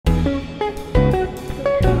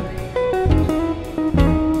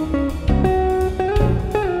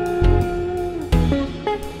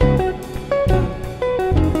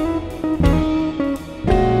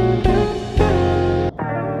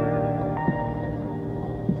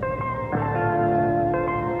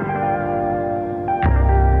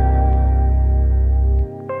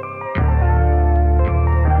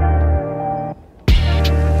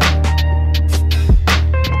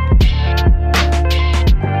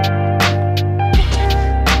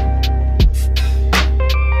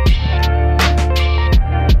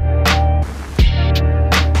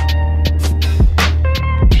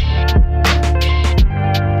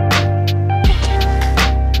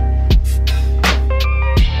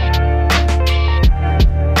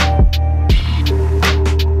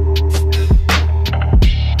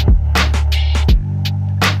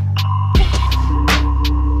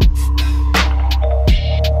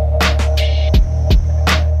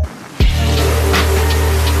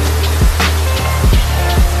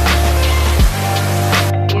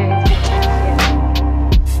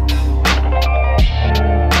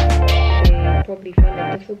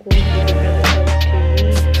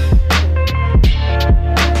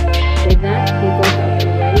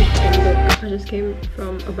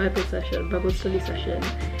a Bible study session,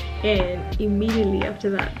 and immediately after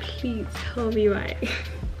that, please tell me why.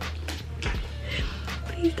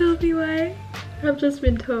 Please tell me why. I've just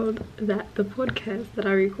been told that the podcast that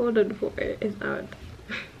I recorded for it is out.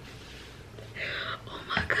 Oh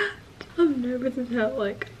my god, I'm nervous as hell.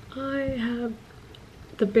 Like, I have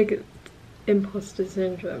the biggest imposter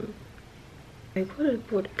syndrome. I recorded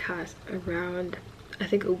a podcast around, I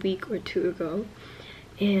think, a week or two ago,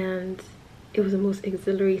 and it was the most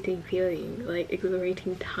exhilarating feeling, like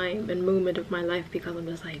exhilarating time and moment of my life, because I'm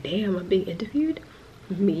just like, damn, I'm being interviewed?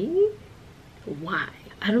 Me? Why?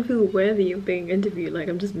 I don't feel worthy of being interviewed. Like,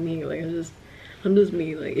 I'm just me. Like, I'm just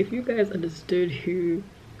me. Like, if you guys understood who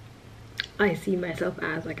I see myself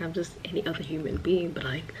as, like, I'm just any other human being, but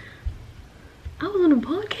like, I was on a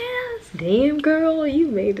podcast. Damn, girl, you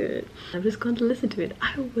made it. I'm just going to listen to it.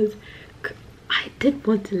 I did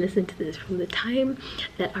want to listen to this from the time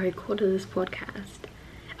that I recorded this podcast.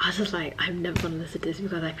 I was just like, I'm never gonna listen to this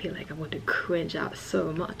because I feel like I'm going to cringe out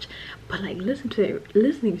so much. But like, listening to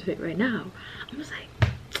it right now, I'm just like,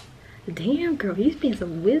 damn, girl, you speak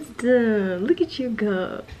some wisdom. Look at you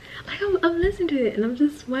go. Like, I'm listening to it and I'm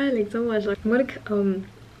just smiling so much. Like, I'm gonna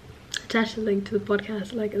attach the link to the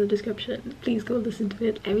podcast, like, in the description. Please go listen to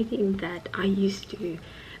it. Everything that I used to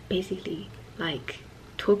basically like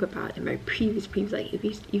talk about in my previous like, if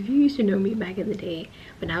you used to know me back in the day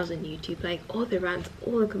when I was on YouTube, like, all the rants,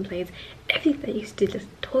 all the complaints, everything that I used to just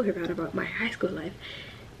talk about my high school life,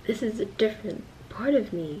 this is a different part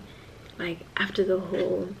of me. Like, after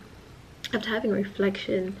having a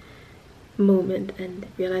reflection moment and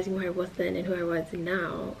realizing who I was then and who I was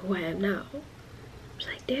now, who I am now, it's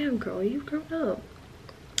like, damn, girl, you've grown up.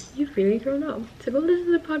 You've really grown up. So go listen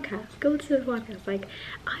to the podcast. Go listen to the podcast. Like,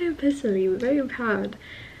 I am personally very proud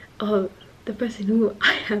of the person who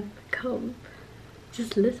I have become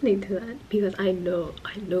just listening to that, because I know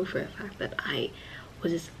for a fact that I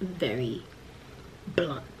was just very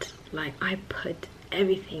blunt. Like, I put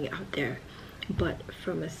everything out there, but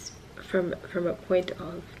from a point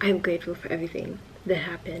of, I'm grateful for everything that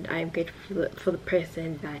happened. I am grateful for the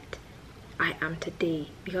person that I am today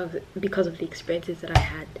because of the experiences that I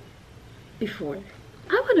had before.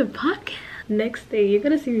 I'm on a podcast. Next day, you're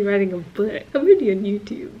gonna see me writing a book. I'm gonna be on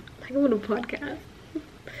YouTube. Like, I'm on a podcast.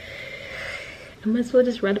 I might as well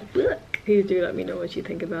just write a book. Please do let me know what you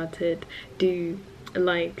think about it. Do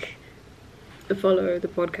like follow the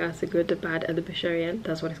podcast, The Good, the Bad, and the Basharian.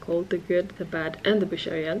 That's what it's called. The Good, the Bad, and the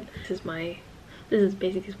Basharian. This is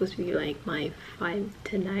basically supposed to be like my 5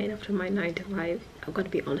 to 9 after my 9 to 5. I've got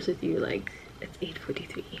to be honest with you, like, it's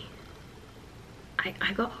 8:43.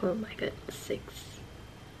 I got home like at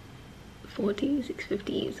 6:40,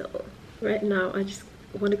 6:50, so right now I just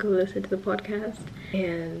want to go listen to the podcast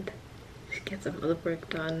and just get some other work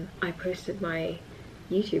done. I posted my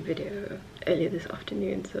YouTube video earlier this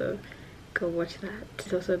afternoon, so go watch that.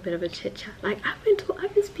 It's also a bit of a chit chat. Like, I've been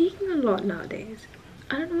speaking a lot nowadays.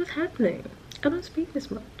 I don't know what's happening. I don't speak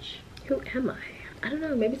this much. Who am I? I don't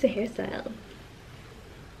know, maybe it's a hairstyle.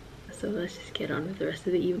 So let's just get on with the rest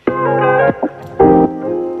of the evening.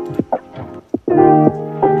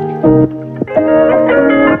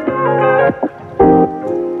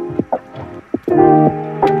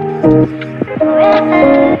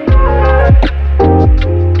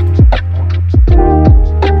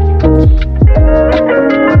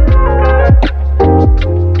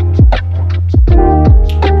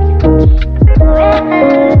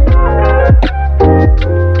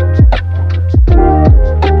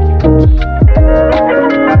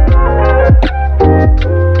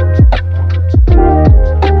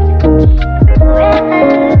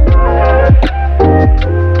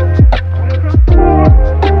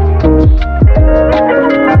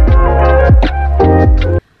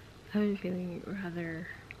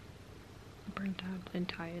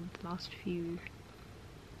 Few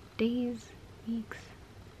days, weeks.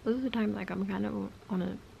 Most of the time, like, I'm kind of on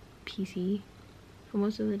a PC for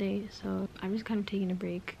most of the day, so I'm just kind of taking a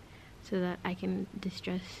break so that I can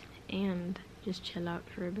distress and just chill out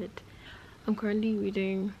for a bit. I'm currently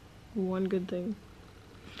reading One Good Thing.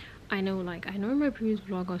 I know in my previous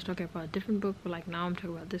vlog I was talking about a different book, but like now I'm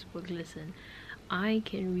talking about this book. Listen, I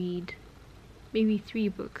can read maybe 3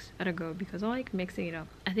 books at a go because I like mixing it up.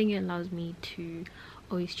 I think it allows me to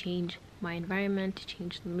always change my environment, to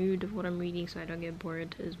change the mood of what I'm reading so I don't get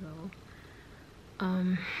bored as well.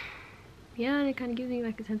 Yeah, and it kind of gives me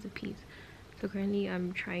like a sense of peace. So currently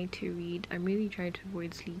I'm really trying to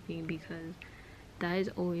avoid sleeping because that is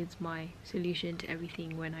always my solution to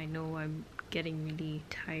everything when I know I'm getting really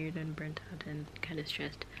tired and burnt out and kind of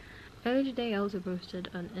stressed. Earlier today I also posted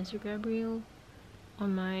an Instagram reel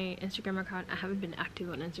on my Instagram account. I haven't been active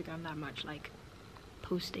on Instagram that much, like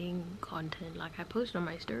posting content. Like I post on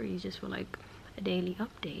my stories just for like a daily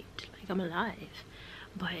update, like I'm alive,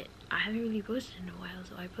 but I haven't really posted in a while.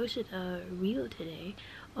 So I posted a reel today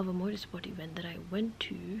of a motorsport event that I went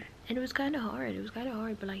to, and it was kind of hard.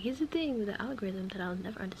 But like, here's the thing with the algorithm that I'll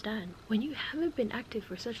never understand. When you haven't been active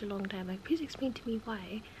for such a long time, like, please explain to me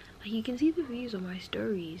why. Like, you can see the views on my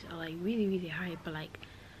stories are like really high, but like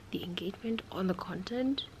the engagement on the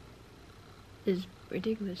content is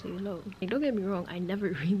ridiculously low. Like, don't get me wrong, I never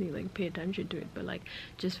really like pay attention to it, but like,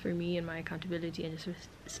 just for me and my accountability and just for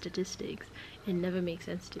statistics, it never makes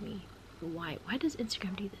sense to me. Why does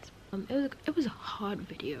Instagram do this? It was a hard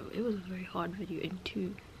video. It was a very hard video in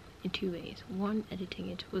two ways. One, editing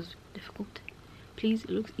it was difficult. Please,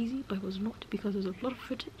 it looks easy, but it was not, because there's a lot of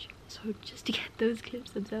footage, so just to get those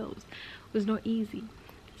clips themselves was not easy.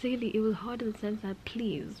 Secondly, it was hard in the sense that,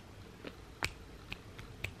 please,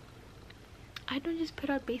 I don't just put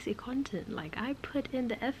out basic content. Like, I put in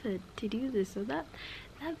the effort to do this, so that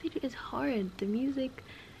video is hard. The music,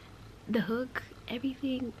 the hook,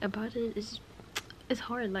 everything about it is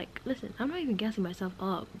hard. Like, listen, I'm not even gassing myself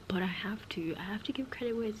up, but I have to give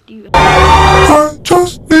credit where it's due. I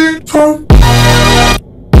just need some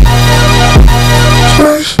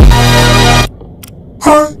space.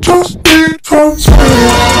 I just need some space.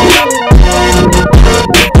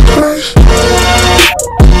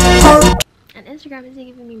 And Instagram isn't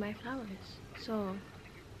giving me my flowers, so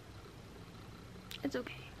it's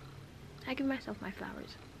okay. I give myself my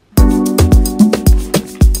flowers.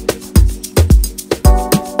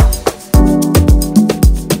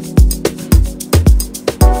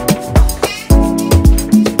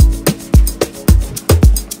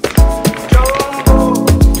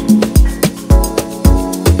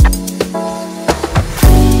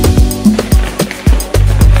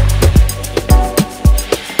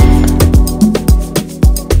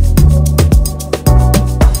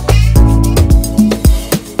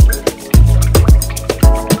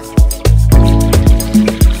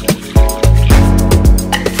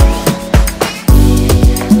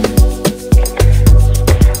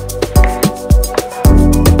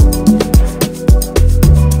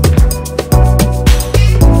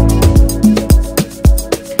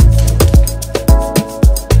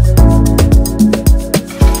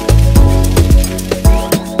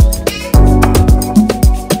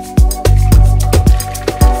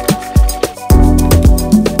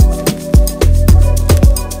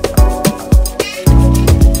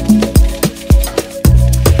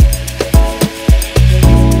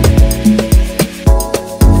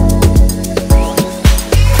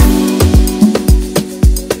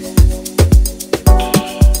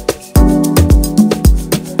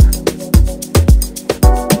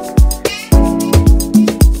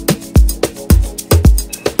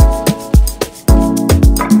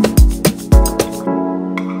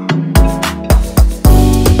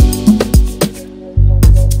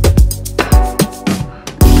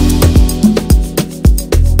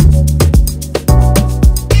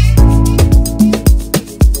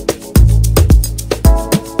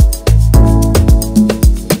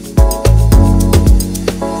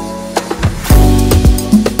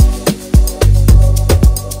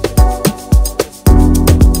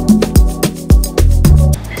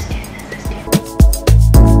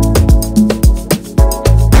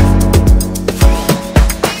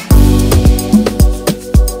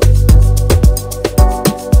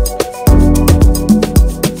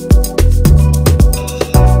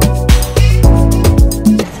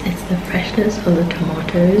 Of the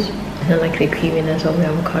tomatoes, and then like the creaminess of the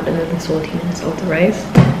avocado, and then the saltiness of the rice.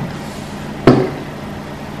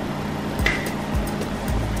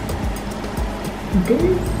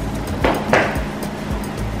 This,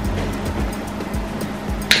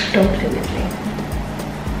 don't play with me.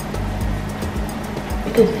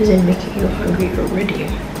 This isn't making you hungry already.